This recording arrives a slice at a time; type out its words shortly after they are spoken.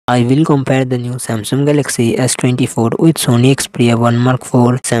I will compare the new Samsung Galaxy S24 with Sony Xperia 1 Mark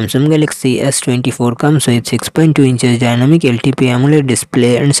IV. Samsung Galaxy S24 comes with 6.2 inches dynamic LTP AMOLED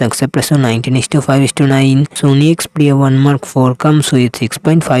display and success ratio 19:5:9. Sony Xperia 1 Mark IV comes with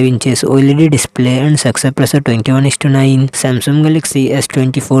 6.5 inches OLED display and success ratio 21:9. Samsung Galaxy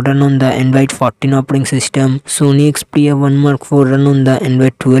S24 run on the Android 14 operating system. Sony Xperia 1 Mark IV run on the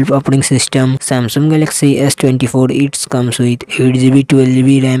Android 12 operating system. Samsung Galaxy S24 it comes with 8GB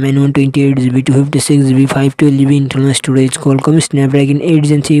 12GB RAM and 128GB 256GB 512GB internal storage. Qualcomm Snapdragon 8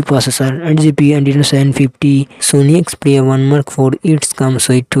 Gen 3 processor and GPU Adreno 750. Sony Xperia 1 Mark IV it comes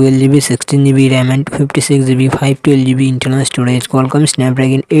with 12GB 16GB RAM and 256GB 512GB internal storage. Qualcomm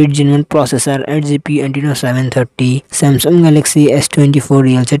Snapdragon 8 Gen 1 processor and GPU Adreno 730. Samsung Galaxy S24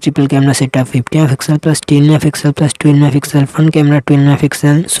 real set triple camera setup 50MP plus 10MP plus 12MP front camera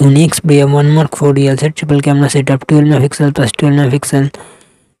 12MP. Sony Xperia 1 Mark IV real set triple camera setup 12MP plus 12MP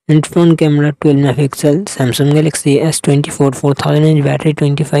and front camera 12MP. Samsung Galaxy S24 4000mAh battery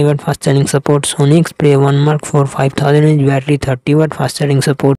 25W fast charging support. Sony Xperia 1 Mark IV 5000mAh battery 30W fast charging support.